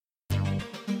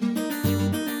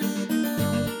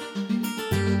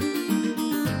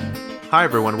Hi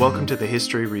everyone, welcome to the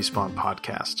History Respawn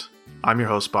podcast. I'm your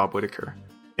host, Bob Whitaker.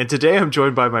 And today I'm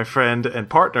joined by my friend and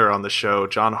partner on the show,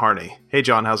 John Harney. Hey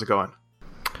John, how's it going?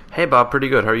 Hey Bob, pretty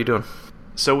good. How are you doing?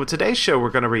 So with today's show, we're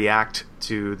going to react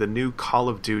to the new Call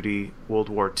of Duty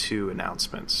WWII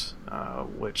announcements,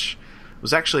 which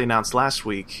was actually announced last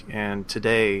week, and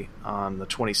today, on the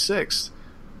 26th,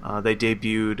 they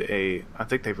debuted I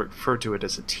think they referred to it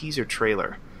as a teaser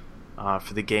trailer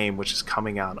for the game, which is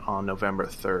coming out on November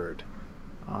 3rd.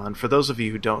 And for those of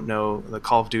you who don't know, the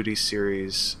Call of Duty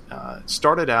series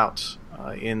started out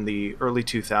in the early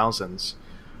 2000s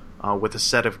with a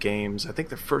set of games, I think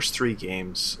the first three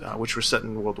games, which were set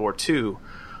in World War II.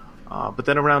 But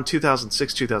then around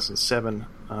 2006, 2007,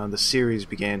 the series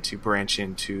began to branch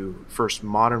into first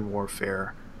modern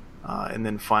warfare, and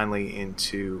then finally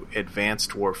into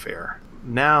advanced warfare.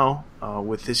 Now,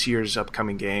 with this year's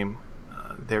upcoming game,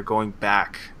 they're going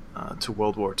back to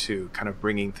World War II, kind of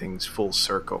bringing things full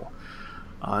circle.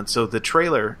 And so the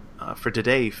trailer for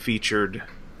today featured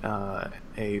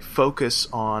a focus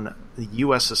on the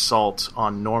U.S. assault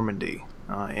on Normandy,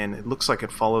 and it looks like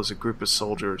it follows a group of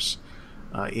soldiers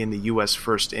in the U.S.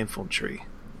 1st Infantry.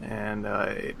 And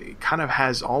it kind of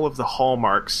has all of the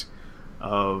hallmarks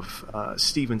of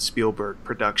Steven Spielberg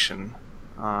production,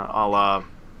 a la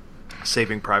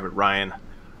Saving Private Ryan,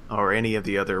 or any of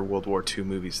the other World War II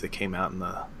movies that came out in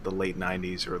the late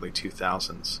 90s, early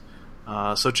 2000s.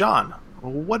 So John,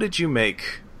 what did you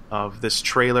make of this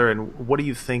trailer, and what do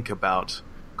you think about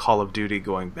Call of Duty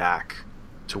going back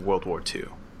to World War II?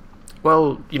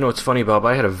 Well, you know, it's funny, Bob.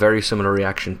 I had a very similar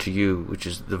reaction to you, which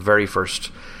is the very first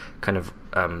kind of,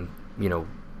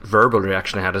 verbal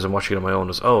reaction I had as I'm watching it on my own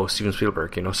was, oh, Steven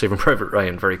Spielberg, Saving Private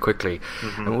Ryan, very quickly.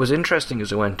 Mm-hmm. And it was interesting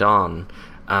as it went on.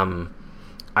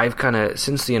 I've kind of,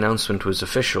 since the announcement was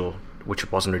official, which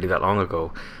it wasn't really that long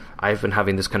ago, I've been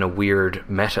having this kind of weird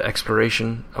meta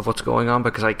exploration of what's going on,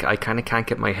 because I kind of can't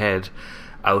get my head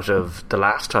out of the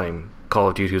last time Call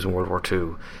of Duty was in World War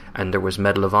II, and there was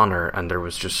Medal of Honor, and there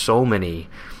was just so many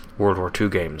World War II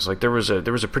games. Like there was a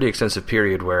pretty extensive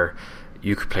period where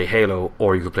you could play Halo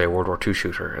or you could play a World War II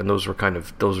shooter, and those were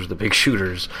the big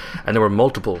shooters, and there were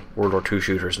multiple World War II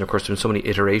shooters, and of course there's been so many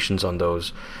iterations on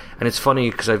those. And it's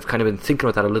funny because I've kind of been thinking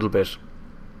about that a little bit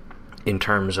in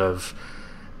terms of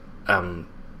kind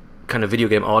of video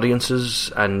game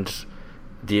audiences and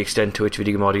the extent to which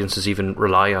video game audiences even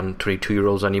rely on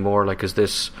 22-year-olds anymore. Like, is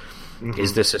this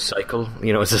a cycle?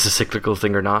 Is this a cyclical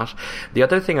thing or not? The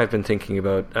other thing I've been thinking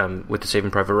about with the Saving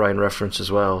Private Ryan reference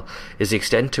as well is the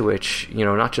extent to which,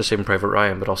 not just Saving Private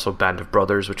Ryan, but also Band of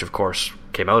Brothers, which of course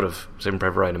came out of Saving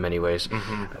Private Ryan in many ways.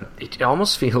 Mm-hmm. It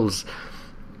almost feels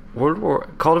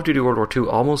Call of Duty World War II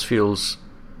almost feels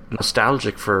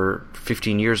nostalgic for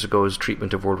 15 years ago's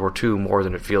treatment of World War II more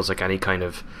than it feels like any kind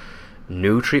of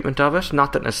new treatment of it.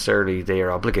 Not that necessarily they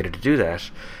are obligated to do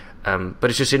that, but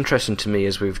it's just interesting to me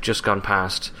as we've just gone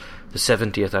past the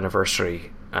 70th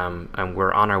anniversary, and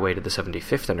we're on our way to the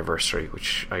 75th anniversary,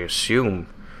 which I assume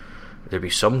there'd be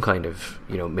some kind of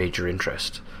major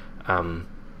interest.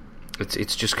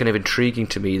 It's just kind of intriguing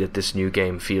to me that this new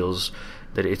game feels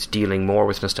that it's dealing more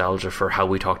with nostalgia for how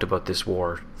we talked about this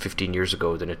war 15 years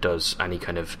ago than it does any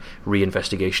kind of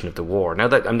reinvestigation of the war. Now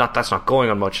that's not going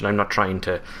on much, and I'm not trying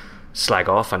to slag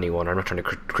off anyone. I'm not trying to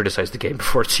criticize the game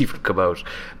before it's even come out.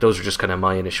 Those are just kind of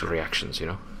my initial reactions,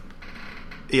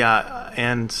 Yeah,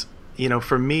 and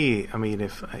for me, I mean,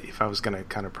 if I was going to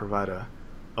kind of provide a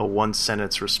one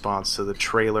sentence response to the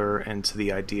trailer and to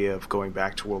the idea of going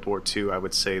back to World War II, I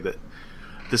would say that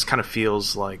this kind of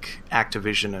feels like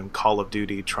Activision and Call of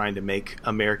Duty trying to make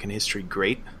American history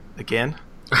great again,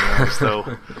 as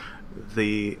though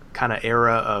the kind of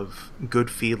era of good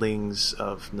feelings,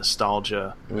 of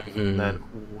nostalgia that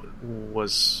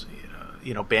was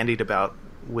bandied about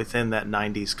within that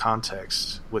 90s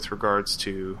context with regards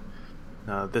to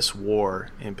this war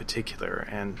in particular.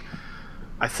 And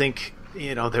I think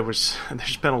there's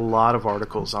been a lot of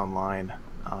articles online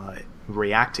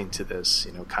reacting to this,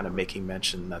 kind of making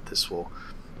mention that this will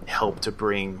help to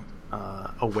bring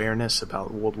awareness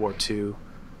about World War II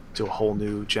to a whole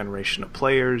new generation of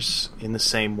players, in the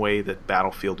same way that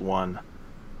Battlefield 1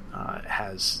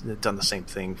 has done the same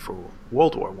thing for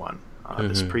World War I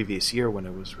this previous year when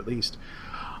it was released.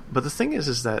 But the thing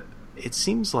is that it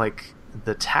seems like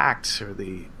the tact or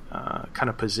the kind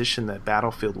of position that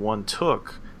Battlefield 1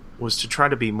 took was to try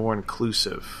to be more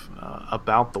inclusive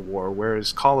about the war,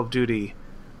 whereas Call of Duty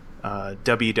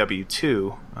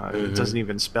WWII, it doesn't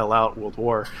even spell out World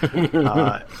War,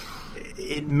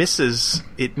 it misses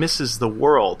the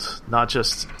world, not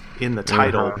just in the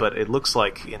title, but it looks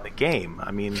like in the game.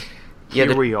 I mean,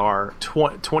 here we are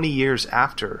 20 years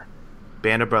after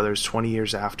Band of Brothers 20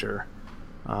 years after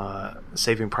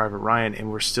Saving Private Ryan,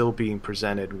 and we're still being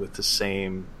presented with the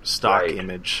same stock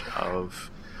image of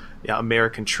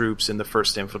American troops in the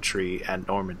 1st Infantry at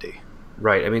Normandy.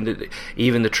 Right. I mean,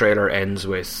 even the trailer ends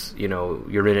with,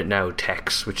 you're in it now,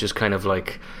 Tex, which is kind of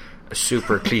like a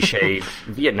super cliche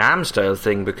Vietnam style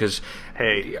thing because,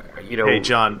 hey,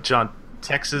 John,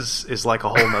 Texas is like a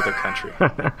whole nother country.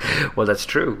 Well, that's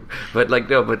true, but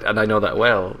and I know that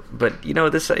well. But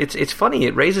it's funny.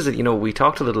 It raises it. We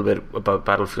talked a little bit about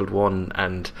Battlefield 1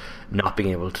 and not being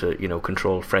able to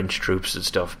control French troops and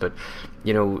stuff. But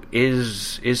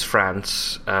is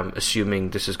France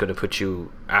assuming this is going to put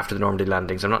you after the Normandy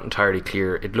landings? I'm not entirely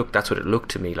clear. That's what it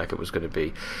looked to me like it was going to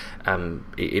be.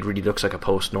 It really looks like a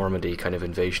post-Normandy kind of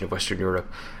invasion of Western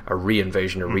Europe, a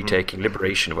re-invasion or retaking,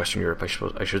 liberation of Western Europe. I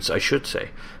suppose I should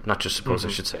say, not just suppose. I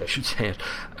should say it.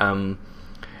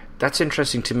 That's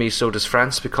interesting to me. So does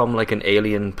France become like an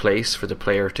alien place for the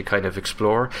player to kind of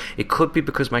explore? It could be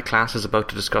because my class is about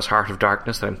to discuss Heart of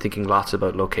Darkness that I'm thinking lots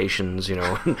about locations, and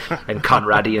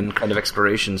Conradian kind of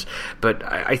explorations. But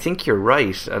I think you're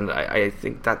right, and I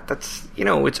think that's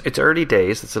it's early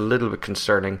days. It's a little bit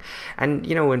concerning, and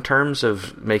in terms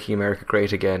of making America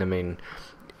great again, I mean,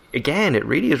 again, it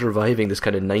really is reviving this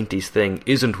kind of 90s thing.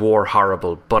 Isn't war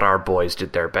horrible, but our boys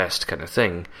did their best kind of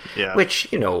thing. Yeah. Which,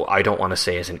 I don't want to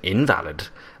say is an invalid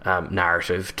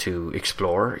narrative to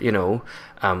explore,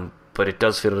 but it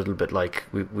does feel a little bit like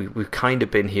we've kind of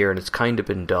been here and it's kind of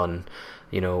been done.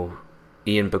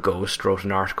 Ian Bogost wrote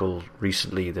an article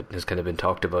recently that has kind of been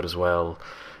talked about as well,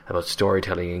 about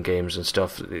storytelling in games and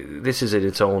stuff. This is in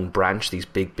its own branch, these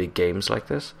big games like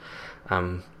this.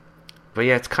 But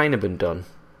yeah, it's kind of been done.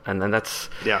 And that's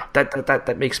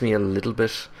that makes me a little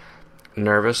bit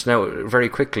nervous. Now, very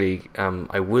quickly,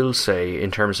 I will say,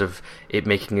 in terms of it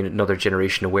making another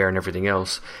generation aware and everything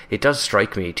else, it does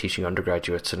strike me teaching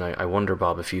undergraduates, and I wonder,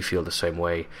 Bob, if you feel the same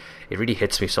way. It really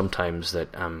hits me sometimes that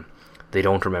they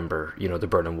don't remember, the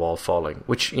Berlin Wall falling,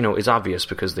 which, is obvious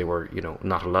because they were,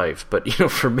 not alive. But,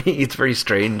 for me, it's very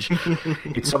strange.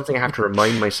 It's something I have to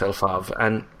remind myself of,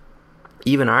 and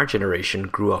even our generation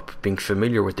grew up being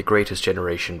familiar with the greatest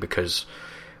generation because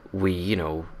we,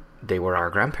 they were our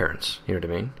grandparents. You know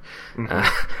what I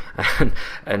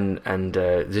mean? And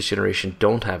this generation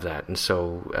don't have that, and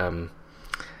so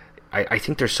I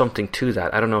think there's something to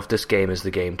that. I don't know if this game is the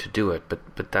game to do it,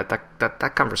 but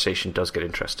that conversation does get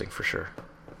interesting for sure.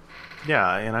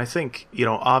 Yeah, and I think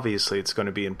obviously it's going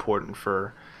to be important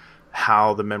for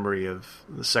how the memory of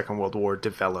the Second World War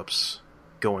develops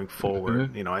going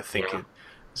forward. I think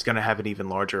it's going to have an even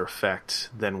larger effect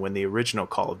than when the original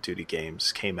Call of Duty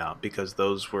games came out, because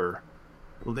those were,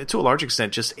 to a large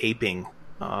extent, just aping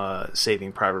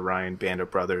Saving Private Ryan, Band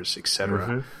of Brothers,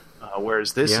 etc.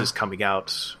 Whereas this is coming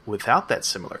out without that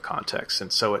similar context,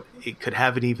 and so it could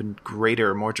have an even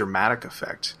greater, more dramatic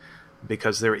effect,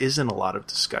 because there isn't a lot of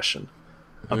discussion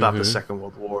about the Second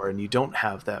World War, and you don't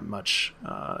have that much,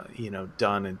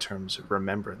 done in terms of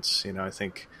remembrance. I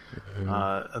think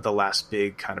the last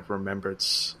big kind of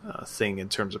remembrance thing in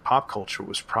terms of pop culture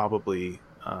was probably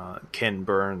Ken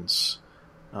Burns'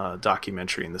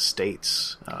 documentary in the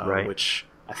States, which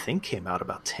I think came out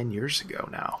about 10 years ago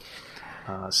now.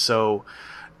 So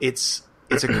it's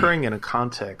occurring in a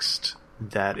context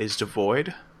that is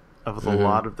devoid of a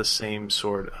lot of the same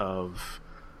sort of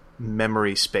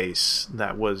memory space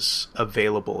that was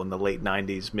available in the late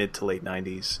 90s, mid to late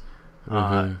 90s.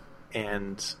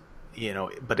 And,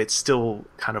 but it's still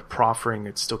kind of offering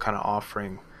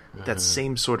that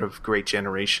same sort of great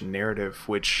generation narrative,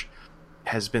 which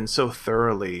has been so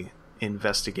thoroughly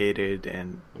investigated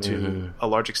and to a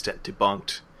large extent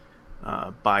debunked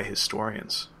by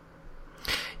historians.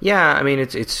 Yeah, I mean,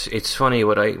 it's funny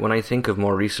when I think of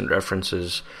more recent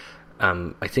references.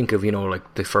 I think of,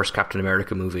 like the first Captain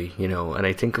America movie, and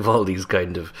I think of all these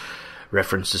kind of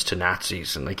references to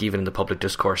Nazis, and like even in the public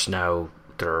discourse now,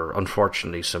 there are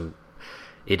unfortunately some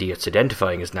idiots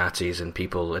identifying as Nazis and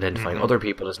people identifying other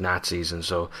people as Nazis, and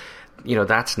so,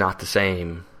 that's not the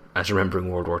same as remembering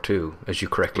World War II, as you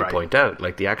correctly point out.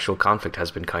 Like the actual conflict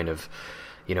has been kind of,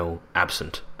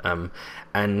 absent. The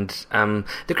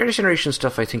Greatest Generation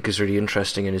stuff I think is really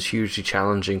interesting and is hugely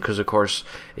challenging because, of course,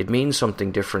 it means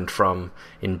something different from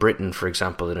in Britain, for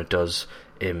example, than it does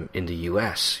in the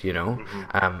US,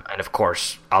 and of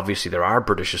course, obviously, there are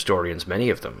British historians, many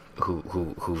of them,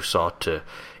 who sought to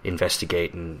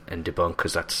investigate and debunk,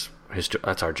 because that's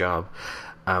our job.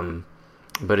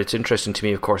 But it's interesting to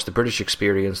me, of course, the British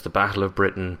experience, the Battle of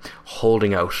Britain,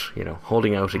 holding out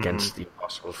against the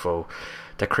impossible foe.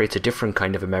 That creates a different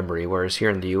kind of a memory, whereas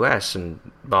here in the US and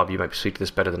Bob, you might speak to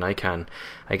this better than I can.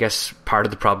 I guess part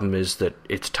of the problem is that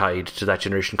it's tied to that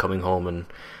generation coming home and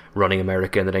running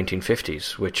America in the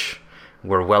 1950s, which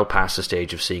we're well past the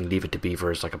stage of seeing Leave It to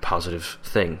Beaver as like a positive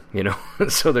thing,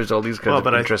 So there's all these kinds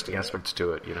of interesting aspects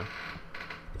to it,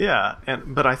 Yeah,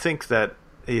 but I think that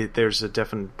there's a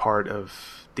definite part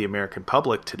of the American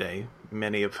public today,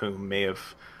 many of whom may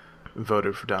have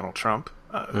voted for Donald Trump,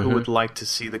 who would like to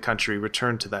see the country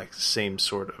return to that same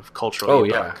sort of cultural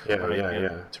epoch,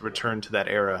 to return to that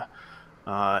era,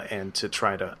 and to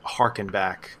try to harken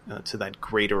back to that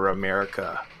greater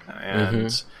America.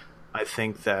 And I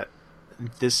think that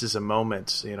this is a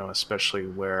moment, especially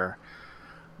where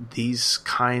these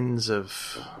kinds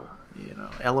of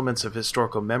elements of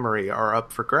historical memory are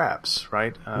up for grabs,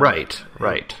 right? Right.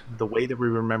 The way that we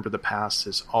remember the past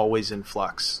is always in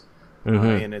flux.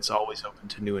 And it's always open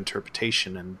to new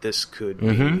interpretation, and this could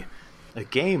be a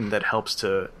game that helps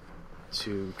to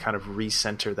kind of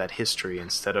recenter that history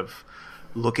instead of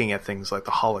looking at things like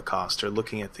the Holocaust or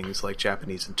looking at things like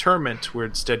Japanese internment. We're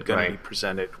instead going to be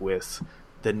presented with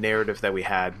the narrative that we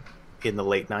had in the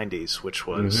late 90s, which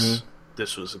was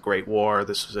this was a great war,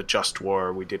 this was a just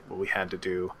war, we did what we had to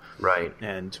do,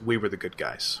 and we were the good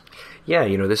guys. Yeah,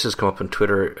 this has come up on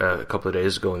Twitter a couple of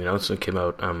days ago when the announcement came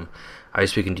out. I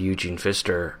was speaking to Eugene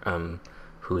Pfister,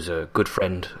 who's a good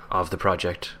friend of the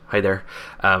project. Hi there.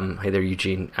 Hi there,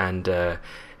 Eugene. And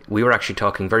we were actually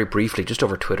talking very briefly, just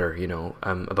over Twitter,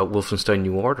 about Wolfenstein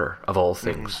New Order, of all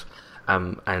things.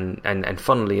 And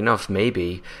funnily enough,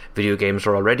 maybe video games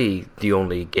are already the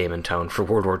only game in town for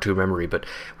World War II memory. But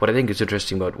what I think is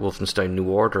interesting about Wolfenstein New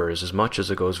Order is, as much as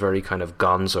it goes very kind of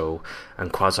gonzo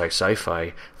and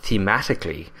quasi-sci-fi,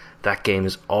 thematically, that game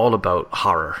is all about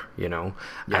horror,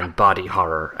 and body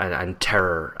horror and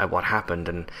terror at what happened.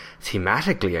 And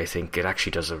thematically, I think it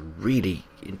actually does a really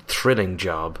thrilling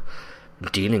job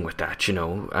dealing with that,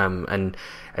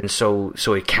 and so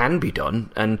it can be done,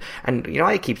 and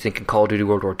I keep thinking Call of Duty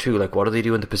World War II, like, what do they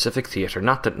do in the Pacific theater?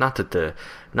 Not that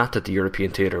the European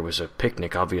theater was a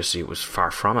picnic. Obviously, it was far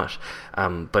from it.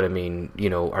 But I mean,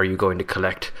 are you going to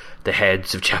collect the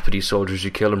heads of Japanese soldiers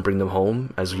you kill and bring them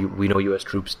home, as we know U.S.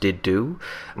 troops did do?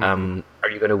 Are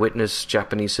you going to witness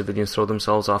Japanese civilians throw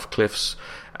themselves off cliffs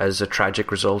as a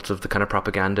tragic result of the kind of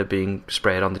propaganda being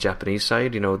spread on the Japanese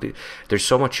side? There's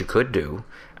so much you could do.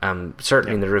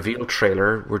 Certainly in the reveal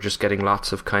trailer, we're just getting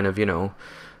lots of kind of,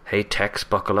 hey, Tex,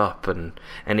 buckle up. And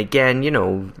again,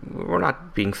 we're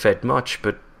not being fed much,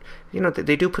 but,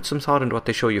 they do put some thought into what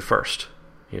they show you first.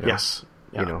 Yes.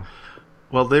 Yeah.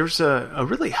 Well, there's a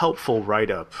really helpful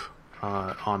write-up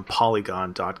on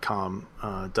Polygon.com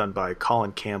done by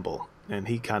Colin Campbell, and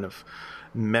he kind of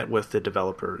met with the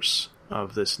developers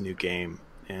of this new game,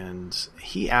 and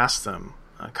he asked them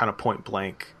kind of point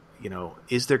blank,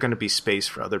 is there going to be space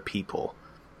for other people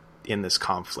in this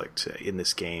conflict, in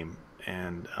this game?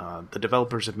 And the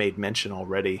developers have made mention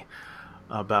already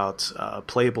about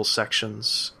playable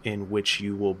sections in which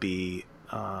you will be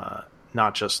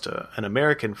not just an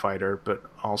American fighter, but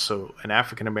also an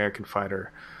African-American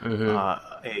fighter,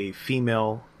 a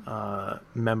female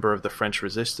member of the French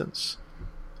Resistance,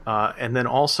 and then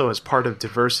also as part of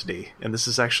diversity, and this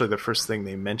is actually the first thing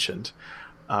they mentioned,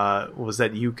 was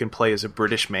that you can play as a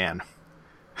British man.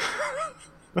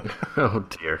 Oh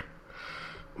dear.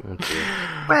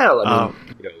 Well, I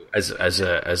mean, as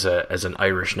an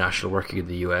Irish national working in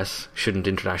the US, shouldn't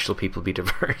international people be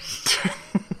diverse?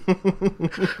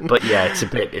 But yeah, it's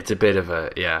a bit of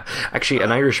a Actually,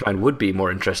 an Irishman would be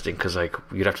more interesting, because like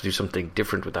you'd have to do something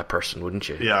different with that person, wouldn't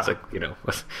you? Yeah. It's like,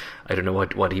 I don't know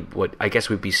what I guess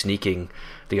we'd be sneaking.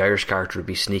 The Irish character would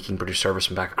be sneaking British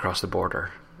servicemen back across the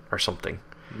border or something.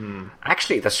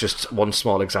 Actually, that's just one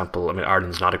small example. I mean,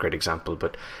 Ireland's not a great example,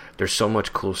 but there's so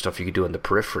much cool stuff you could do on the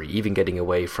periphery, even getting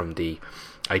away from the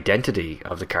identity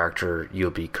of the character you'll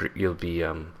be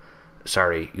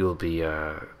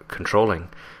controlling.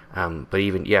 But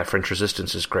even French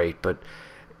Resistance is great. But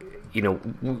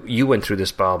you went through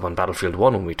this, Bob, on Battlefield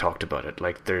 1 when we talked about it.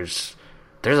 Like, there's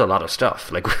a lot of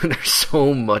stuff. Like, there's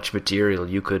so much material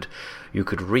you could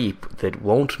reap that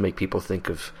won't make people think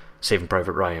of Saving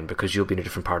Private Ryan, because you'll be in a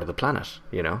different part of the planet,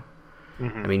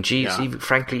 I mean, geez,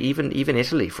 frankly, even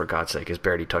Italy, for God's sake, is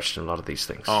barely touched on a lot of these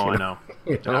things. Oh, I know.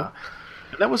 Yeah.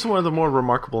 That was one of the more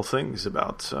remarkable things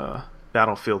about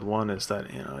Battlefield 1, is that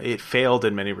it failed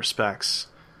in many respects,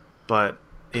 but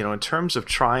in terms of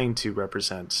trying to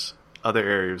represent other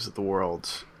areas of the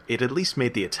world, it at least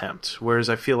made the attempt. Whereas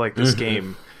I feel like this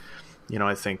game,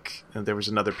 I think there was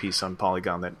another piece on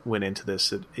Polygon that went into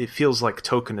this. It feels like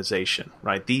tokenization,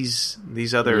 right? These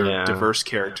other diverse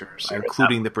characters,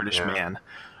 including the British man,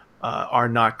 are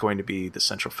not going to be the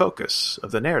central focus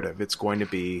of the narrative. It's going to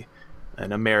be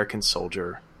an American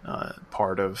soldier,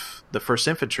 part of the 1st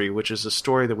Infantry, which is a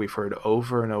story that we've heard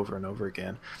over and over and over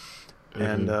again.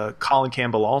 Mm-hmm. And Colin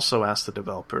Campbell also asked the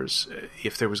developers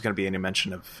if there was going to be any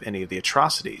mention of any of the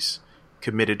atrocities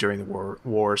committed during the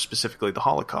war, specifically the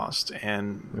Holocaust.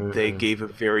 And they gave a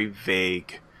very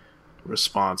vague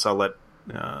response. I'll let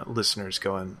listeners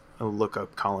go and look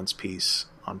up Colin's piece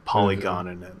on Polygon,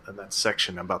 and that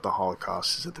section about the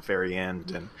Holocaust is at the very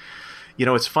end. And,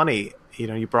 it's funny,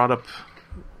 you brought up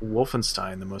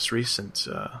Wolfenstein, the most recent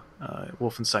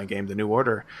Wolfenstein game, The New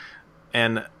Order.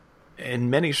 And in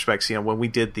many respects, when we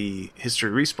did the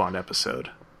History Respawn episode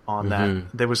on that,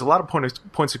 there was a lot of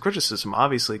points of criticism,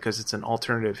 obviously, because it's an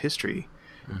alternative history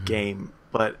game.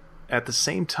 But at the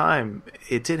same time,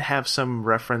 it did have some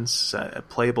reference,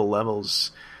 playable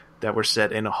levels that were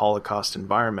set in a Holocaust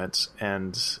environment.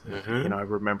 And, I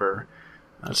remember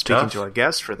speaking to our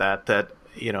guest for that,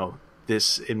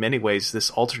 this, in many ways, this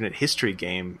alternate history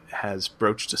game has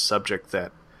broached a subject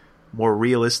that more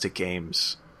realistic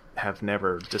games have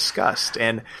never discussed.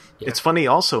 And it's funny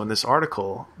also in this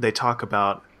article, they talk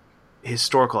about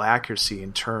historical accuracy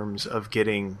in terms of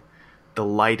getting the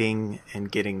lighting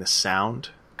and getting the sound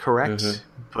correct,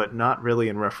 but not really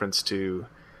in reference to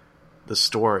the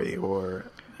story or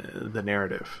the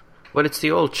narrative. Well, it's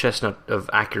the old chestnut of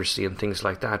accuracy and things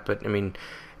like that, but I mean,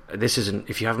 this isn't,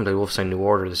 if you haven't played Wolfenstein New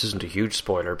Order, this isn't a huge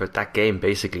spoiler, but that game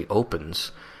basically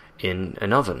opens in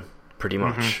an oven, pretty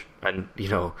much. And,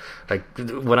 like,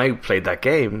 when I played that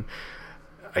game,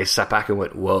 I sat back and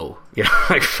went, whoa,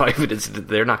 like 5 minutes,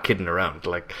 they're not kidding around.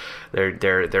 Like,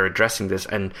 they're addressing this,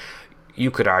 and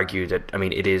you could argue that, I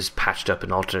mean, it is patched up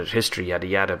in alternate history, yada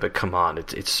yada, but come on,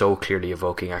 it's so clearly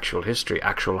evoking actual history,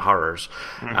 actual horrors.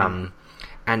 And,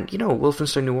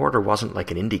 Wolfenstein New Order wasn't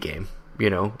like an indie game.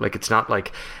 Like, it's not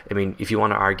like, I mean, if you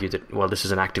want to argue that, well, this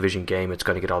is an Activision game, it's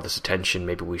going to get all this attention,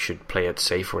 maybe we should play it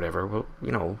safe or whatever,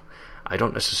 well, I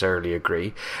don't necessarily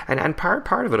agree. And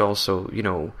part of it also,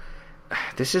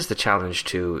 this is the challenge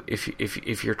too.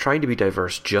 If you're trying to be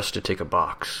diverse just to tick a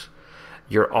box,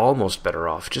 you're almost better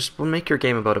off. Just make your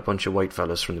game about a bunch of white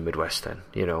fellas from the Midwest then,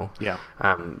 Yeah.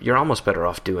 You're almost better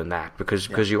off doing that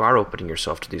because you are opening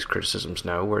yourself to these criticisms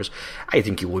now, whereas I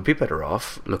think you would be better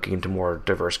off looking into more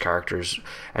diverse characters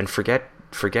and forget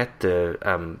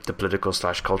the political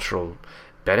 / cultural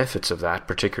benefits of that,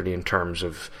 particularly in terms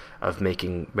of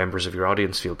making members of your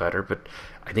audience feel better. But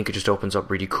I think it just opens up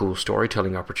really cool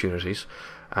storytelling opportunities.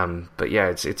 But yeah,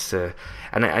 it's and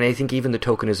I think even the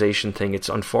tokenization thing, it's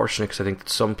unfortunate because I think that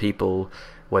some people,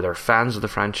 whether fans of the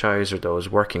franchise or those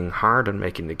working hard on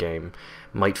making the game,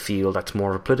 might feel that's more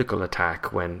of a political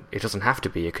attack when it doesn't have to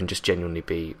be. It can just genuinely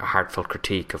be a heartfelt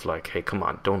critique of like, hey, come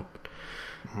on,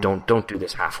 don't do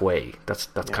this halfway. That's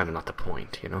kind of not the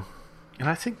point, And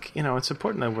I think, it's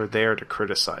important that we're there to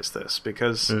criticize this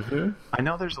because I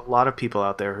know there's a lot of people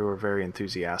out there who are very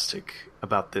enthusiastic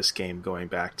about this game going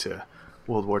back to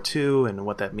World War II and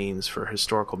what that means for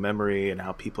historical memory and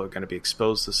how people are going to be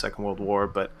exposed to the Second World War.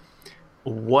 But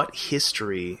what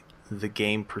history the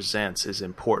game presents is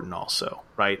important also,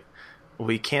 right?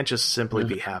 We can't just simply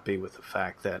be happy with the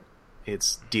fact that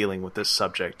it's dealing with this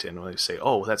subject and we say,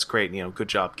 oh, that's great, good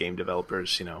job, game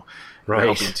developers, right,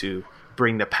 helping to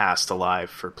bring the past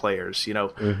alive for players.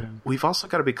 We've also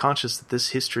got to be conscious that this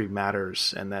history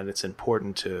matters and that it's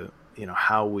important to,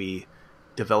 how we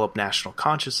develop national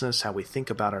consciousness, how we think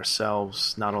about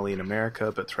ourselves, not only in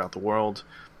America, but throughout the world.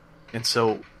 And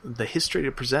so the history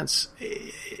it presents,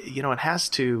 it has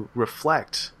to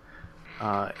reflect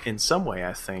in some way,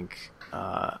 I think,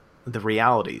 the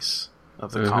realities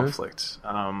of the conflict.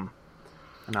 And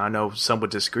I know some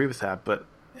would disagree with that, but,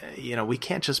 we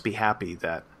can't just be happy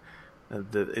that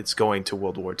it's going to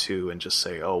World War II and just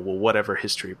say, oh, well, whatever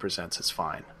history presents is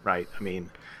fine, right? I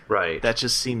mean, right. That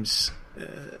just seems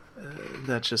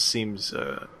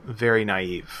very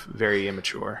naive, very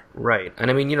immature. Right. And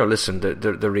I mean, listen,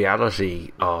 the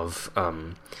reality of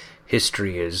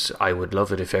history is I would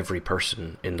love it if every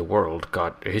person in the world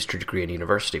got a history degree in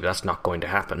university, but that's not going to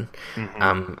happen.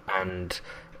 And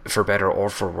for better or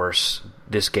for worse,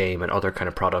 this game and other kind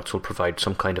of products will provide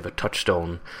some kind of a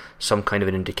touchstone, some kind of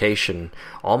an indication,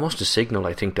 almost a signal,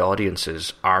 I think, to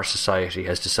audiences. Our society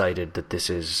has decided that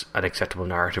this is an acceptable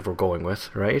narrative we're going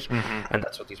with, right? And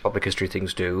that's what these public history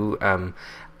things do.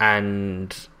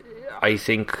 And I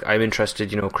think I'm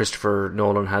interested, Christopher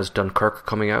Nolan has Dunkirk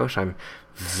coming out. I'm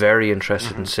very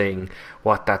interested in seeing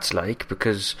what that's like,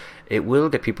 because it will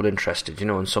get people interested, you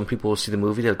know. And some people will see the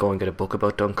movie, they'll go and get a book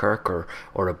about Dunkirk,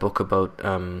 or a book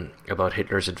about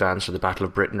Hitler's advance or the Battle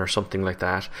of Britain or something like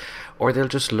that, or they'll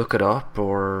just look it up,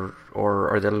 or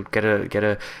they'll get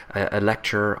a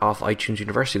lecture off iTunes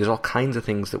University. There's all kinds of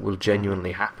things that will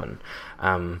genuinely happen.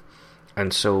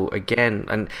 And so again,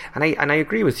 and I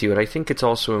agree with you, and I think it's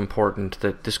also important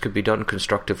that this could be done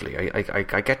constructively.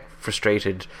 I get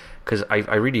frustrated because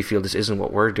I really feel this isn't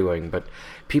what we're doing, but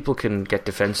people can get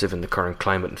defensive in the current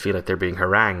climate and feel like they're being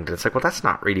harangued. It's like, well, that's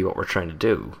not really what we're trying to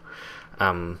do.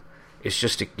 It's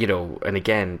just, you know, and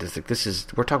again,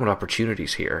 we're talking about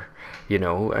opportunities here, you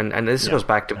know, and this goes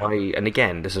back to and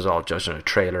again, this is all just in a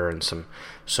trailer and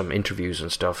some interviews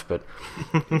and stuff, but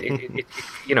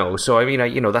you know, so I mean,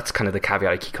 you know, that's kind of the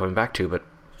caveat I keep coming back to, but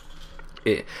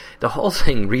the whole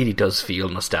thing really does feel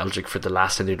nostalgic for the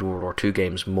last ended World War II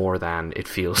games more than it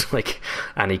feels like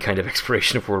any kind of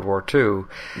exploration of World War II.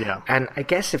 Yeah. And I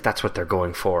guess if that's what they're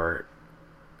going for,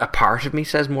 a part of me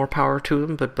says more power to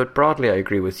them, but broadly I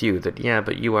agree with you that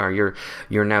but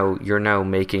you're now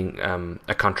making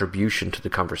a contribution to the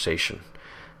conversation,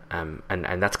 and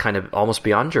that's kind of almost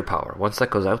beyond your power. Once that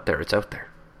goes out there, it's out there.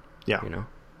 Yeah, you know.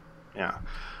 Yeah,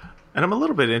 and I'm a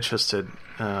little bit interested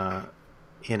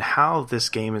in how this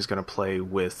game is going to play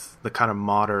with the kind of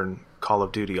modern Call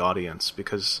of Duty audience,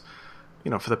 because you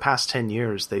know, for the past 10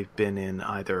 years they've been in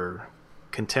either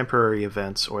contemporary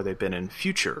events or they've been in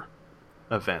future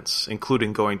events,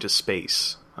 including going to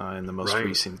space in the most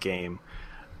recent game.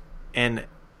 And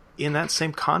in that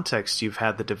same context, you've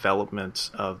had the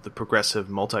development of the progressive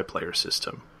multiplayer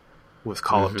system with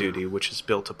Call of Duty, which is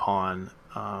built upon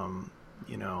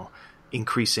you know,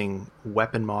 increasing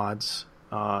weapon mods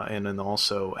and then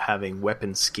also having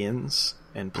weapon skins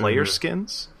and player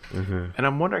skins. And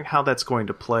I'm wondering how that's going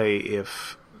to play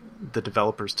if the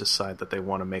developers decide that they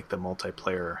want to make the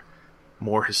multiplayer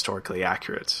more historically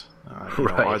accurate. You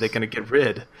know, are they going to get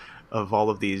rid of all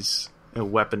of these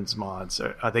weapons mods?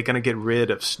 Are they going to get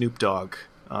rid of Snoop Dogg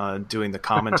doing the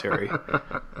commentary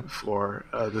for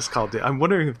this Call of Duty? I'm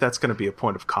wondering if that's going to be a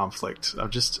point of conflict.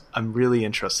 I'm really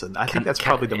interested. I think that's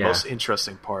probably the most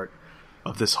interesting part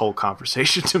of this whole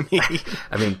conversation to me.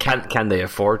 I mean, can they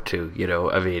afford to? You know,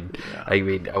 I mean,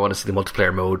 I want to see the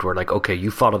multiplayer mode where, like, okay,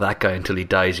 you follow that guy until he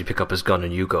dies, you pick up his gun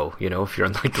and you go. You know, if you're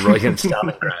on like the right hand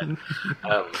Stalingrad.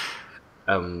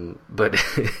 But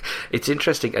it's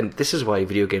interesting, and this is why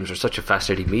video games are such a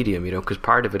fascinating medium. You know, because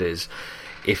part of it is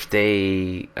if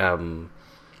they can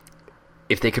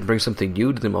bring something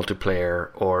new to the multiplayer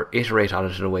or iterate on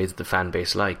it in a way that the fan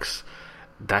base likes,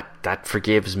 that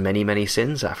forgives many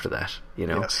sins after that, you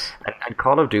know. Yes. And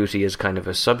Call of Duty is kind of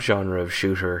a subgenre of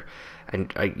shooter,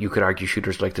 and you could argue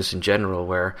shooters like this in general,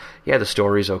 where the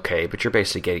story's okay, but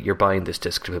you're buying this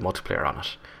disc to play multiplayer on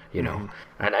it, you know.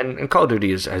 And Call of Duty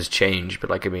has changed,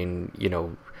 but like, I mean, you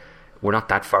know, we're not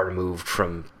that far removed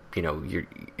from, you know,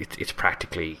 it's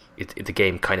practically the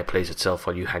game kind of plays itself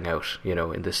while you hang out, you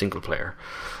know, in the single player.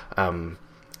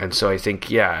 And so I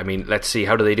think, I mean, let's see,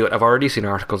 how do they do it? I've already seen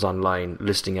articles online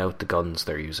listing out the guns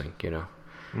they're using, you know,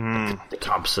 the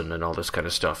Thompson and all this kind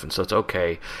of stuff. And so it's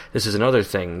okay. This is another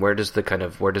thing. Where does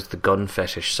the gun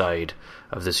fetish side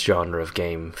of this genre of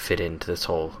game fit into this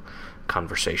whole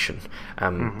conversation?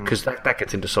 Because that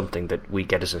gets into something that we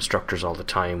get as instructors all the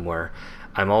time, where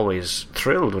I'm always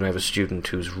thrilled when I have a student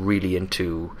who's really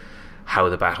into how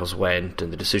the battles went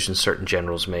and the decisions certain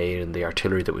generals made and the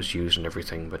artillery that was used and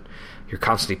everything, but you're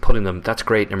constantly pulling them. That's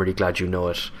great, and I'm really glad you know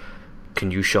it. Can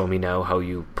you show me now how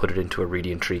you put it into a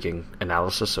really intriguing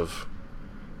analysis of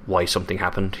why something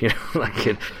happened? You know, like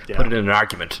put it in an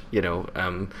argument. You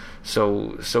know,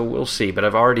 so we'll see. But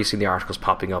I've already seen the articles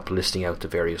popping up listing out the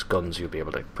various guns you'll be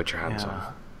able to put your hands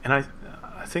on. And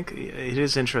I think it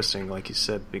is interesting, like you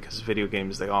said, because video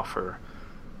games, they offer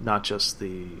not just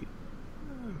the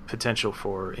potential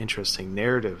for interesting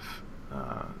narrative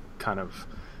kind of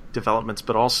developments,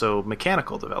 but also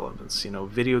mechanical developments. You know,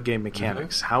 video game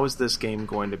mechanics. How is this game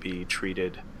going to be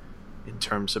treated in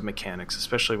terms of mechanics,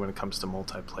 especially when it comes to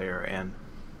multiplayer? And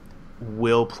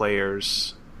will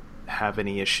players have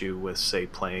any issue with, say,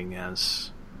 playing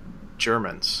as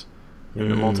Germans in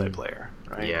the multiplayer?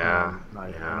 Right?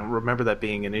 I remember that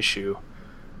being an issue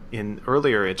in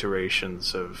earlier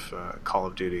iterations of Call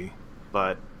of Duty,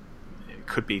 but it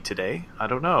could be today. I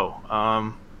don't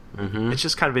know. It's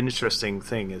just kind of an interesting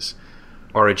thing.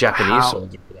 Or a Japanese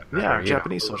soldier.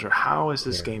 Japanese soldier. How is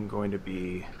this game going to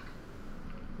be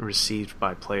received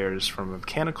by players from a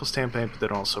mechanical standpoint, but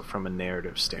then also from a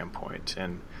narrative standpoint?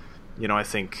 And, you know, I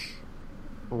think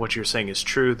what you're saying is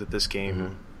true, that this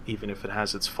game, even if it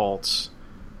has its faults,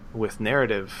 with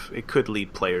narrative, it could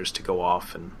lead players to go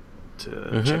off and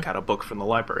to check out a book from the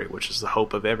library, which is the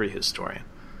hope of every historian.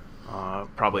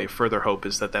 Probably a further hope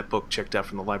is that book checked out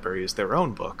from the library is their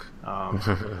own book.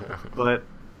 But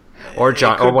or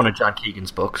one of John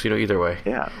Keegan's books, either way.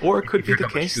 Yeah, or it could be the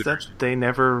case that they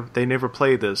never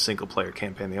play the single player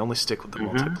campaign. They only stick with the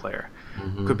multiplayer.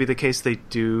 Could be the case they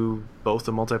do both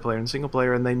the multiplayer and single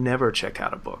player, and they never check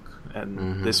out a book.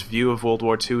 And this view of World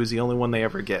War II is the only one they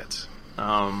ever get.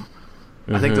 I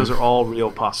think those are all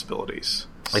real possibilities.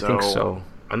 I think so.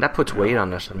 And that puts weight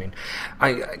on it. I mean,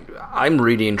 I'm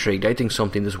really intrigued. I think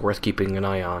something that's worth keeping an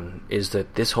eye on is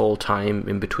that this whole time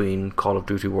in between Call of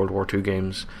Duty World War II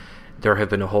games, there have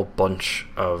been a whole bunch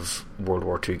of World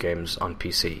War II games on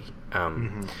PC.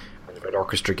 Red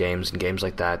Orchestra games and games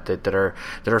like that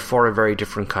are for a very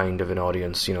different kind of an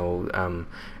audience.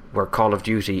 Where Call of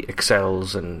Duty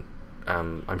excels, and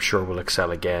I'm sure will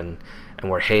excel again, and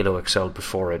where Halo excelled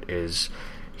before it is,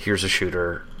 here's a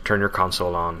shooter. Turn your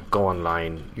console on, go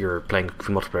online, you're playing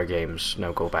multiplayer games,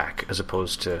 now go back, as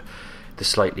opposed to the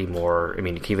slightly more,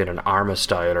 even an Arma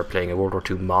style, or playing a World War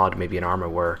II mod, maybe an Arma,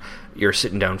 where you're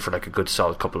sitting down for like a good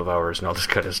solid couple of hours and all this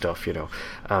kind of stuff,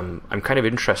 I'm kind of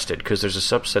interested, because there's a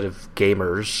subset of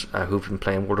gamers who've been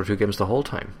playing World War II games the whole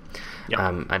time.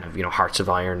 And Hearts of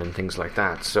Iron and things like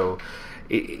that, so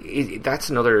that's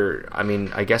another.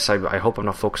 I guess I hope I'm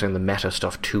not focusing on the meta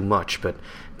stuff too much, but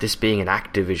this being an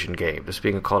Activision game, this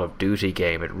being a Call of Duty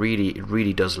game, it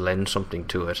really does lend something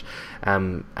to it.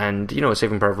 And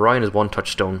Saving Private Ryan is one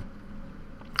touchstone.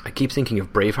 I keep thinking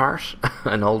of Braveheart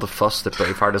and all the fuss that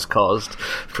Braveheart has caused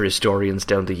for historians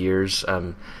down the years.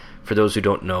 For those who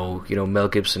don't know, Mel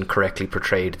Gibson correctly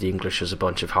portrayed the English as a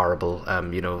bunch of horrible,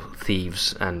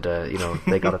 thieves, and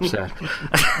they got upset.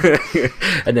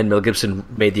 And then Mel Gibson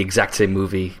made the exact same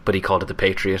movie, but he called it The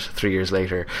Patriot 3 years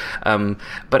later.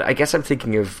 But I guess I'm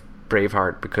thinking of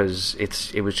Braveheart because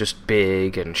it was just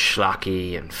big and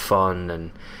schlocky and fun,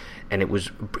 and it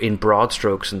was in broad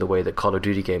strokes in the way that Call of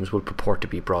Duty games would purport to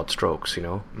be broad strokes, and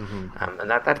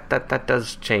that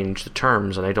does change the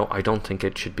terms, and I don't think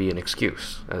it should be an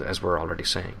excuse, as we're already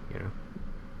saying,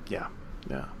 Yeah.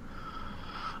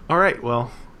 All right,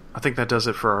 well, I think that does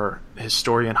it for our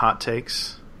historian hot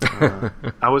takes.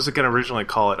 I was going to originally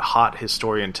call it hot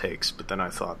historian takes, but then I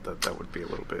thought that would be a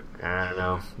little bit. I don't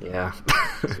know. Yeah,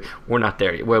 we're not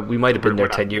there yet. Well, we might have been there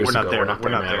 10 years ago. We're not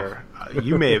there.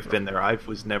 You may have been there. I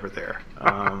was never there.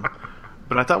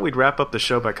 But I thought we'd wrap up the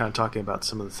show by kind of talking about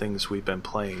some of the things we've been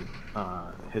playing,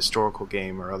 historical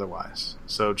game or otherwise.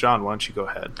 So, John, why don't you go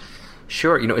ahead?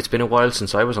 Sure. It's been a while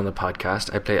since I was on the podcast.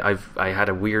 I had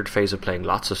a weird phase of playing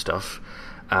lots of stuff.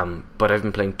 But I've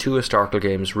been playing 2 historical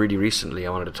games really recently I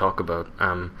wanted to talk about,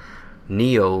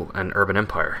 Neo and Urban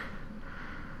Empire.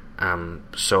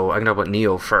 So I can talk about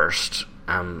Neo first.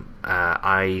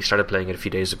 I started playing it a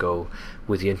few days ago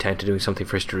with the intent of doing something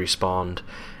for History Respawned.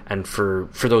 And for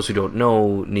those who don't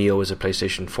know, Neo is a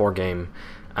PlayStation 4 game,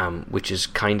 which is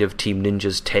kind of Team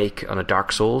Ninja's take on a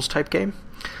Dark Souls type game.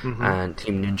 And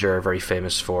Team Ninja are very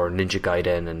famous for Ninja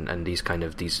Gaiden and these kind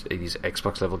of these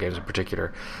Xbox level games in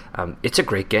particular. It's a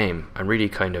great game. I'm really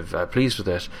kind of pleased with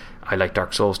it. I like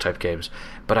Dark Souls type games,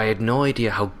 but I had no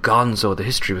idea how gonzo the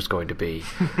history was going to be.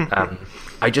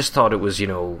 I just thought it was,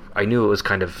 I knew it was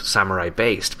kind of samurai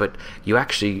based, but you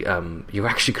actually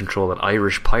control an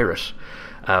Irish pirate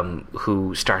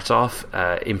who starts off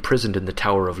imprisoned in the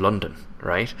Tower of London,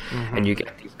 right? And you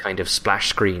get these kind of splash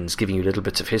screens giving you little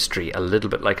bits of history, a little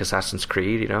bit like Assassin's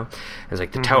Creed, It's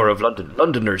like the Tower of London.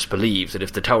 Londoners believe that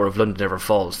if the Tower of London ever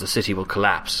falls, the city will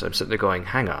collapse. I'm sitting there going,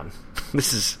 hang on,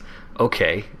 this is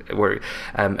okay.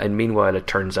 And meanwhile, it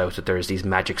turns out that there's these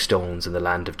magic stones in the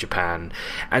land of Japan,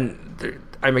 and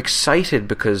I'm excited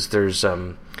because there's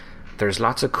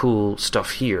lots of cool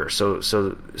stuff here.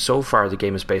 So far the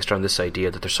game is based around this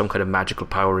idea that there's some kind of magical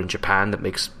power in Japan that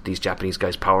makes these Japanese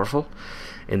guys powerful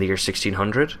in the year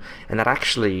 1600, and that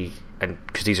actually, and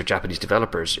because these are Japanese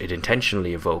developers, it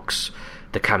intentionally evokes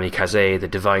the kamikaze, the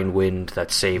divine wind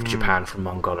that saved Japan from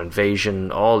Mongol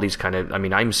invasion, all these kind of,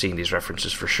 I'm seeing these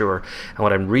references for sure, and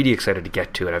what I'm really excited to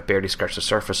get to, and I've barely scratched the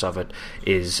surface of it,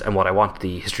 is, and what I want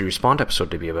the History Respawned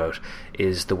episode to be about,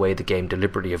 is the way the game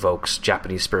deliberately evokes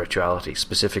Japanese spirituality,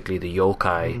 specifically the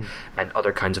yokai and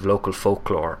other kinds of local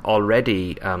folklore.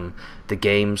 Already, the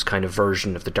game's kind of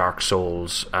version of the Dark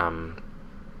Souls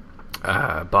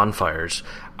bonfires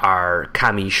are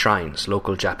kami shrines,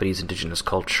 local Japanese indigenous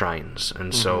cult shrines,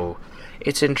 and so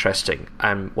it's interesting.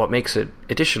 What makes it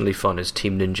additionally fun is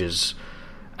Team Ninja's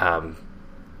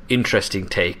interesting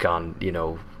take on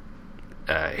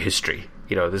history.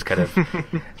 This kind of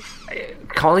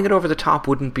calling it over the top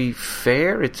wouldn't be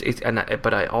fair.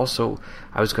 But I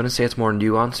was going to say it's more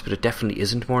nuanced, but it definitely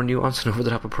isn't more nuanced an over the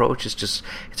top approach. It's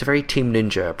a very Team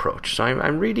Ninja approach. So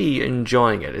I'm really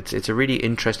enjoying it. It's a really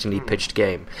interestingly pitched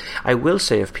game. I will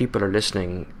say, if people are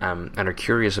listening and are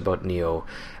curious about Neo,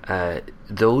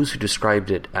 those who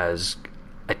described it as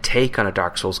a take on a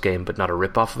Dark Souls game but not a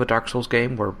rip-off of a Dark Souls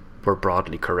game were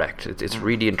broadly correct. It's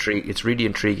really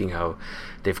intriguing how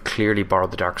they've clearly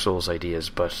borrowed the Dark Souls ideas,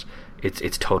 but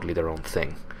it's totally their own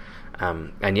thing.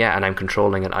 And I'm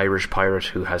controlling an Irish pirate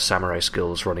who has samurai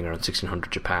skills running around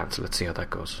 1600 Japan, so let's see how that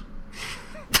goes.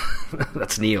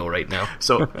 That's Neo right now.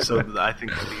 So I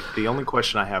think the only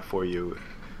question I have for you,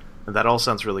 that all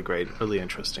sounds really great, really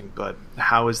interesting, but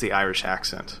how is the Irish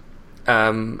accent?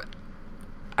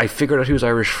 I figured out he was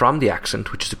Irish from the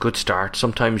accent, which is a good start.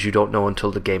 Sometimes you don't know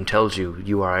until the game tells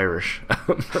you are Irish.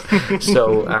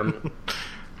 So,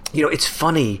 it's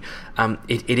funny.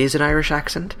 It is an Irish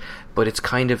accent, but it's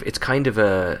kind of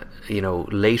a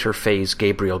later phase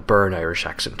Gabriel Byrne Irish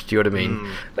accent. Do you know what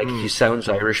I mean? He sounds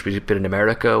Irish, but he's been in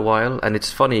America a while, and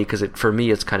it's funny because for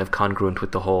me it's kind of congruent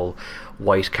with the whole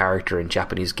white character in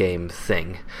Japanese game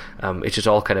thing. It just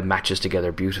all kind of matches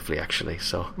together beautifully, actually.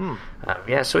 So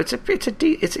so it's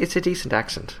a decent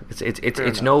accent.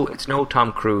 It's no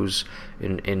Tom Cruise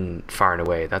in Far and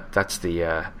Away. That's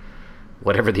the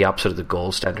whatever the opposite of the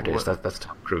gold standard is. That's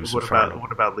Tom Cruise. What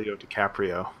about Leo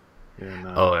DiCaprio?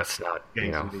 That's not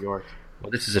Gangs of New York. Well,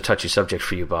 this is a touchy subject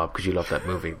for you, Bob, because you love that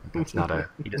movie. He does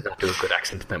not do a good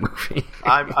accent in that movie.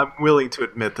 I'm willing to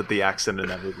admit that the accent in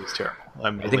that movie is terrible.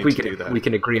 I think we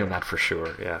can agree on that for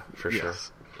sure. Yeah, for sure.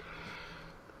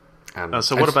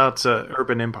 So what about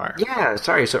Urban Empire? Yeah,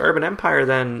 sorry. So Urban Empire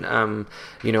then,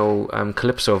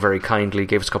 Calypso very kindly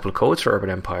gave us a couple of codes for Urban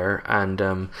Empire,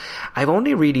 and I've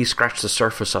only really scratched the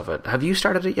surface of it. Have you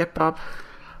started it yet, Bob?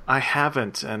 I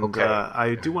haven't, and okay.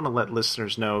 I do want to let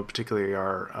listeners know, particularly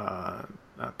our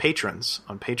patrons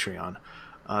on Patreon,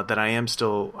 that I am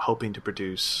still hoping to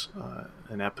produce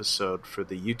an episode for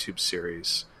the YouTube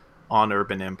series on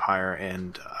Urban Empire,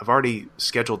 and I've already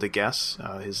scheduled a guest.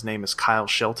 His name is Kyle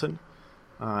Shelton,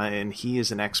 and he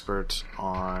is an expert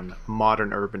on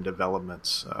modern urban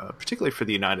developments, particularly for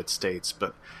the United States,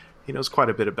 but he knows quite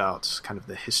a bit about kind of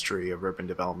the history of urban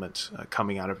development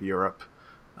coming out of Europe.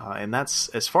 And that's,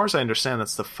 as far as I understand,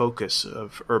 that's the focus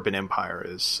of Urban Empire,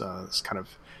 is this kind of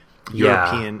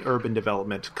European urban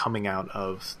development coming out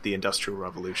of the Industrial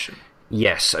Revolution.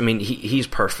 Yes, I mean, he's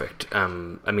perfect.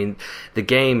 The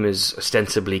game is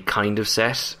ostensibly kind of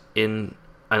set in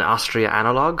an Austria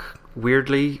analog,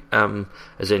 weirdly,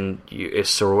 as in a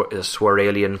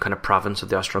Swaralian kind of province of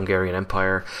the Austro-Hungarian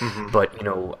Empire. Mm-hmm. But,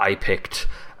 I picked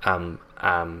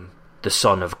the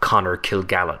son of Conor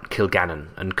Kilgannon,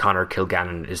 and Conor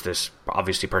Kilgannon is this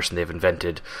obviously person they've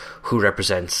invented who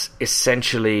represents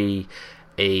essentially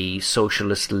a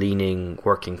socialist-leaning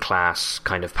working class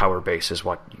kind of power base is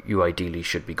what you ideally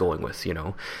should be going with,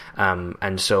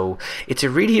 and so it's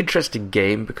a really interesting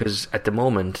game because at the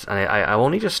moment, and I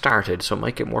only just started, so it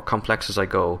might get more complex as I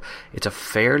go. It's a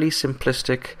fairly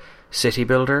simplistic city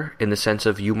builder in the sense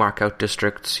of you mark out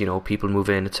districts, people move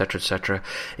in, etc.,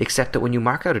 except that when you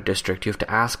mark out a district, you have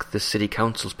to ask the city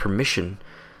council's permission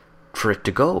for it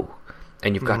to go,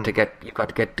 and you've got to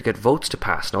get votes to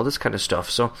pass and all this kind of stuff.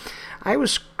 So I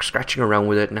was scratching around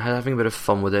with it and having a bit of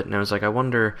fun with it, and I was like, I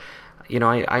wonder,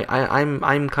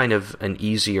 I'm kind of I'm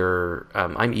easier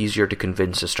to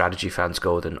convince as strategy fans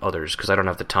go than others, because I don't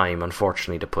have the time,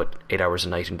 unfortunately, to put 8 hours a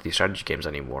night into these strategy games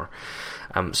anymore.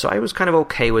 So I was kind of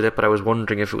okay with it, but I was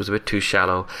wondering if it was a bit too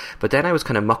shallow. But then I was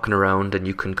kind of mucking around, and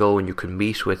you can go and you can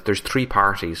meet with... There's three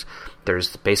parties.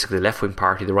 There's basically the left-wing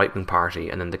party, the right-wing party,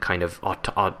 and then the kind of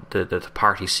the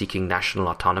party seeking national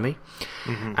autonomy.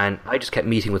 Mm-hmm. And I just kept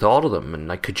meeting with all of them, and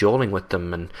like cajoling with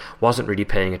them, and wasn't really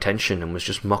paying attention, and was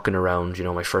just mucking around.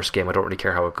 My first game, I don't really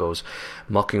care how it goes,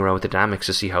 mucking around with the dynamics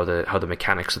to see how the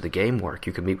mechanics of the game work.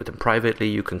 You can meet with them privately,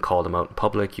 you can call them out in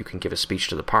public, you can give a speech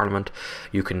to the parliament,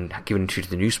 you can give an interview to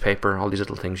the newspaper, all these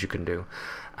little things you can do.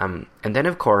 And then,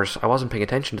 of course, I wasn't paying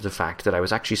attention to the fact that I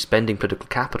was actually spending political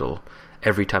capital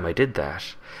every time I did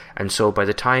that. And so by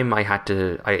the time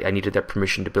I needed their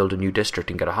permission to build a new district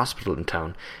and get a hospital in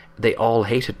town, they all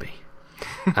hated me.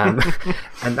 And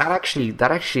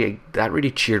that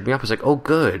really cheered me up. I was like, oh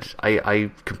good, I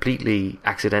completely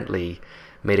accidentally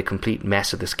made a complete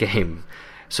mess of this game.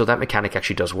 So that mechanic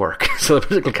actually does work. So the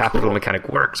political capital mechanic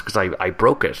works because I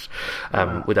broke it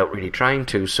without really trying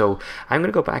to. So I'm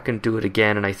going to go back and do it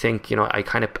again. And I think,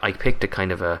 I picked a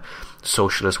kind of a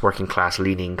socialist working class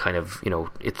leaning kind of,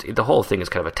 the whole thing is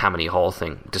kind of a Tammany Hall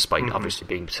thing, despite obviously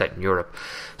being set in Europe.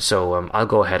 So I'll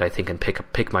go ahead, I think, and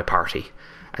pick my party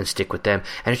and stick with them.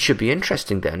 And it should be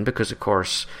interesting then, because of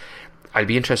course I'd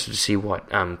be interested to see what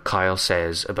Kyle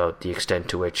says about the extent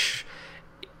to which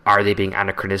are they being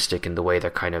anachronistic in the way they're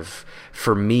kind of,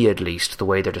 for me at least, the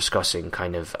way they're discussing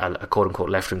kind of a quote-unquote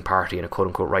left-wing party and a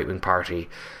quote-unquote right-wing party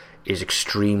is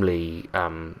extremely,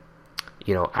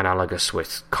 analogous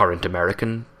with current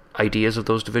American ideas of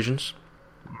those divisions.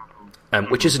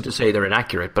 Which isn't to say they're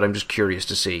inaccurate, but I'm just curious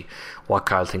to see what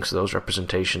Kyle thinks of those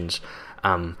representations.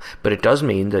 But it does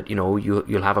mean that,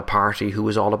 you'll have a party who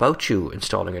is all about you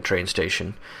installing a train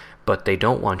station, but they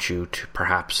don't want you to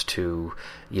perhaps to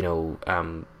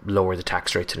lower the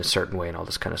tax rates in a certain way and all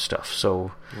this kind of stuff.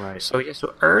 So right.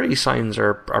 So early signs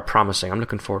are promising. I'm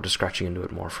looking forward to scratching into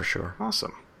it more for sure.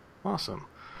 Awesome.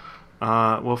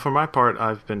 Well, for my part,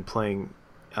 I've been playing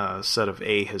a set of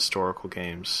historical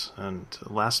games, and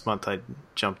last month I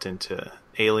jumped into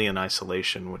Alien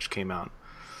Isolation, which came out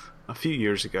a few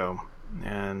years ago,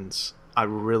 and I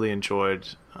really enjoyed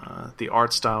the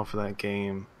art style for that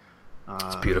game.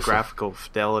 It's beautiful. The graphical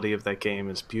fidelity of that game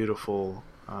is beautiful.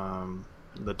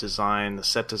 The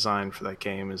set design for that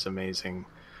game is amazing.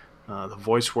 The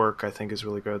voice work, I think, is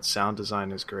really good. Sound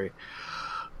design is great.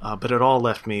 But it all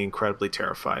left me incredibly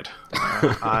terrified.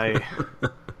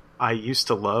 I used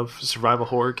to love survival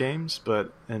horror games,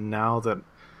 and now that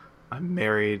I'm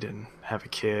married and have a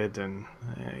kid and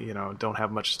don't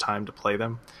have much time to play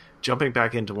them, jumping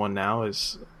back into one now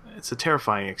it's a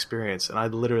terrifying experience, and I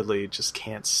literally just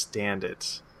can't stand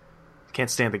it. Can't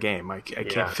stand the game. I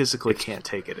can't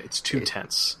take it. It's too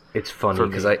tense. It's funny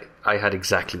because I had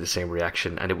exactly the same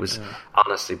reaction, and it was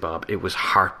honestly, Bob, it was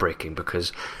heartbreaking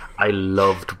because I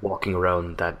loved walking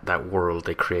around that world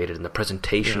they created and the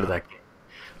presentation of that game.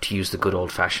 To use the good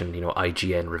old fashioned,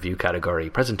 IGN review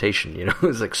category presentation, it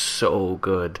was like so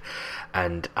good,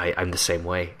 and I'm the same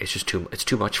way. It's just it's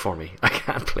too much for me. I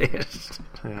can't play it.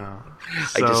 Yeah,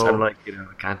 I'm like,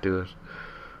 I can't do it.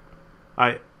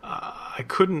 I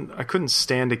couldn't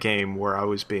stand a game where I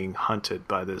was being hunted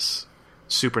by this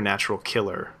supernatural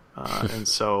killer, and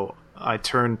so I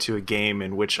turned to a game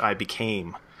in which I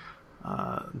became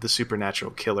the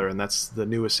supernatural killer, and that's the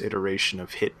newest iteration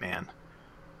of Hitman.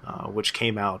 Which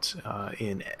came out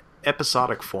in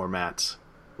episodic format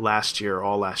last year,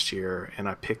 and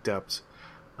I picked up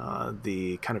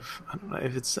the kind of, I don't know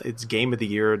if it's Game of the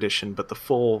Year edition, but the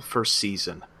full first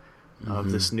season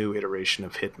of this new iteration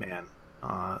of Hitman,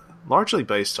 largely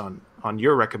based on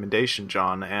your recommendation,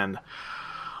 John, and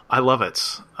I love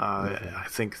it. I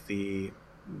think the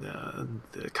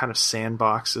kind of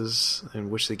sandboxes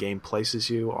in which the game places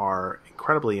you are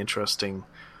incredibly interesting.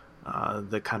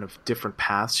 The kind of different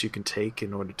paths you can take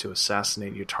in order to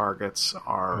assassinate your targets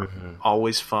are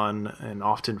always fun and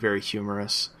often very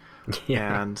humorous.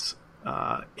 Yeah. And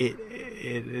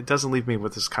it doesn't leave me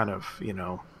with this kind of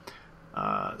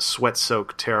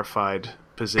sweat-soaked, terrified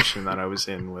position that I was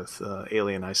in with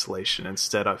Alien Isolation.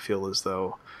 Instead, I feel as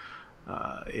though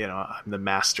I'm the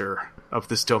master of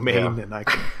this domain, and I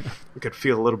could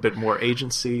feel a little bit more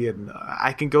agency, and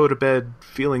I can go to bed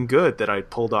feeling good that I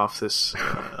pulled off this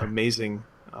amazing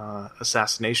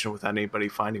assassination without anybody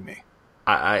finding me.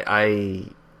 I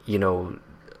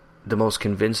the most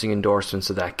convincing endorsements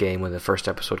of that game when the first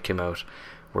episode came out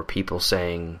were people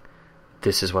saying,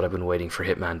 this is what I've been waiting for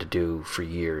Hitman to do for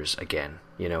years again,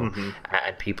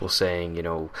 and people saying,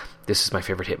 this is my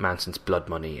favorite Hitman since Blood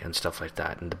Money and stuff like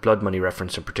that. And the Blood Money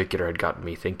reference in particular had gotten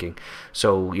me thinking.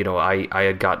 So, I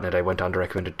had gotten it. I went on to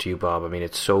recommend it to you, Bob. I mean,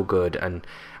 it's so good. And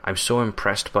I'm so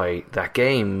impressed by that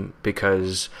game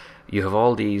because you have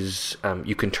all these,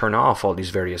 you can turn off all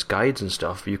these various guides and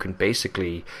stuff. You can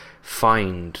basically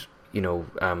find,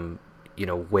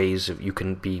 ways of, you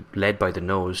can be led by the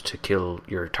nose to kill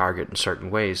your target in certain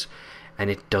ways, and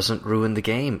it doesn't ruin the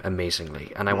game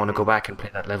amazingly. And I want to go back and play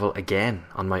that level again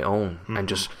on my own and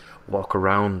just walk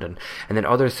around and then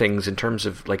other things in terms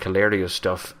of like hilarious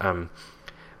stuff.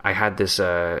 I had this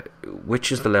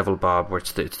which is the level, Bob, where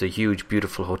it's the huge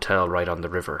beautiful hotel right on the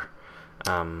river.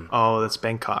 That's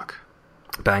Bangkok.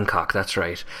 That's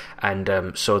right.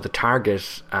 And so the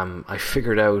target, I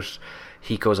figured out,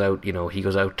 he goes out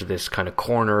to this kind of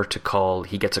corner to call.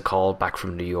 He gets a call back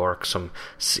from New York.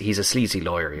 He's a sleazy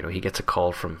lawyer, He gets a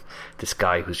call from this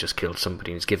guy who's just killed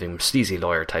somebody, and he's giving him sleazy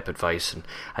lawyer type advice. And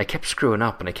I kept screwing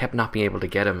up, and I kept not being able to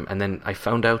get him. And then I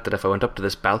found out that if I went up to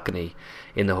this balcony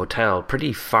in the hotel,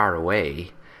 pretty far away,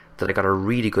 that I got a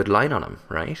really good line on him,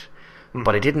 right?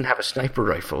 But I didn't have a sniper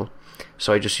rifle.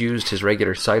 So I just used his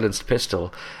regular silenced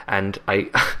pistol, and I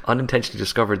unintentionally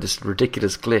discovered this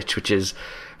ridiculous glitch, which is,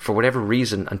 for whatever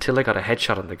reason, until I got a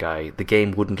headshot on the guy, the game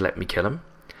wouldn't let me kill him.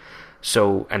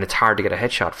 So, and it's hard to get a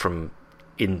headshot from,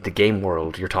 in the game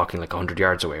world, you're talking like 100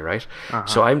 yards away, right?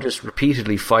 So I'm just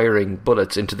repeatedly firing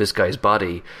bullets into this guy's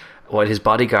body while his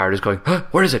bodyguard is going, huh,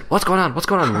 where is it? What's going on? What's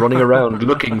going on? Running around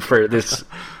looking for this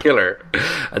killer.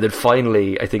 And then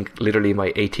finally, I think literally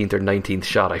my 18th or 19th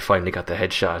shot, I finally got the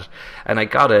headshot. And I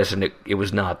got it, and it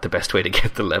was not the best way to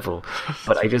get the level.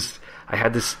 But I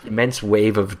had this immense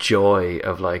wave of joy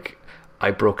of like,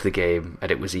 I broke the game,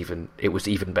 and it was even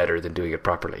better than doing it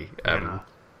properly.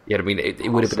 Yeah, I mean, it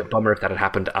would have been a bummer if that had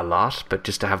happened a lot, but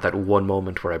just to have that one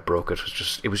moment where I broke it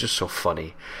was just so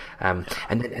funny. And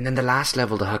then the last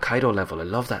level, the Hokkaido level, I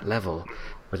love that level.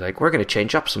 It was like, we're going to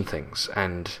change up some things,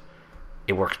 and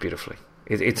it works beautifully.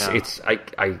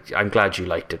 I'm glad you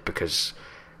liked it, because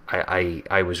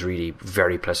I was really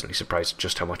very pleasantly surprised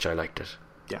just how much I liked it.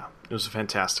 Yeah, it was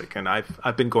fantastic, and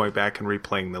I've been going back and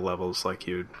replaying the levels like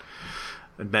you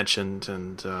had mentioned,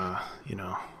 and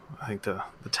I think the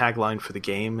tagline for the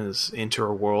game is "Enter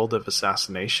a world of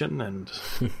assassination," and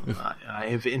I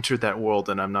have entered that world,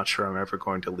 and I'm not sure I'm ever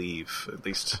going to leave, at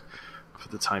least for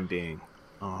the time being.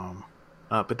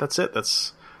 But that's it.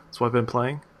 That's what I've been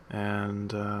playing,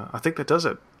 and I think that does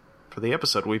it for the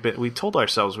episode. We told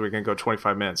ourselves we were going to go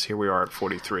 25 minutes. Here we are at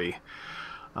 43.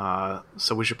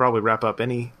 So we should probably wrap up.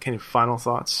 Any kind of final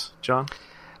thoughts, John?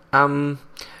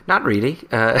 Not really.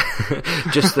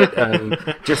 Just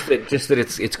that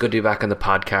it's good to be back on the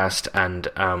podcast, and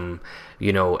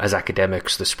as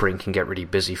academics, the spring can get really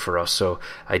busy for us. So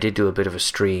I did do a bit of a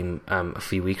stream a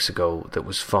few weeks ago that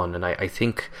was fun, and I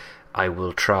think I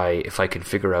will try, if I can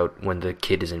figure out when the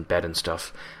kid is in bed and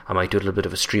stuff, I might do a little bit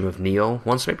of a stream of Neo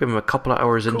once maybe I'm a couple of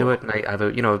hours into it, and I have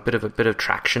a bit of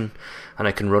traction, and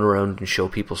I can run around and show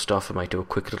people stuff. I might do a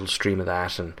quick little stream of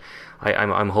that, and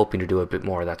I'm hoping to do a bit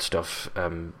more of that stuff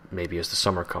maybe as the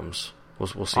summer comes.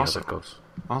 We'll see how that goes.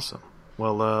 Awesome.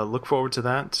 Well, look forward to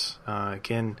that.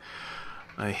 Again,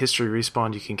 History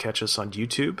Respawn, you can catch us on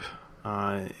YouTube.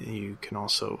 You can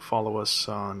also follow us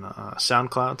on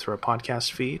SoundCloud through our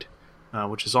podcast feed,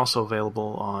 which is also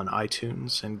available on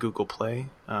iTunes and Google Play.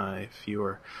 If you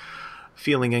are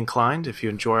feeling inclined, if you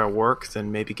enjoy our work,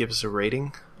 then maybe give us a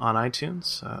rating on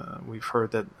iTunes. We've heard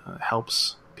that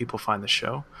helps people find the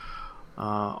show.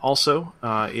 Also,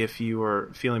 if you are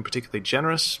feeling particularly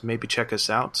generous, maybe check us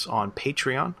out on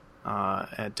Patreon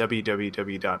at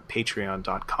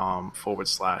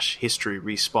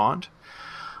www.patreon.com/historyrespawned.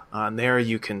 And there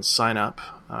you can sign up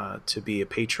to be a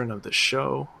patron of the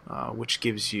show, which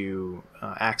gives you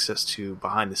access to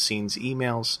behind-the-scenes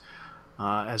emails,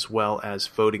 as well as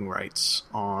voting rights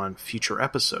on future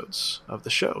episodes of the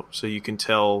show. So you can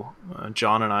tell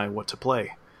John and I what to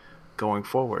play going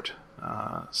forward.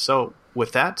 So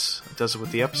with that, it does it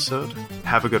with the episode.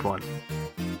 Have a good one.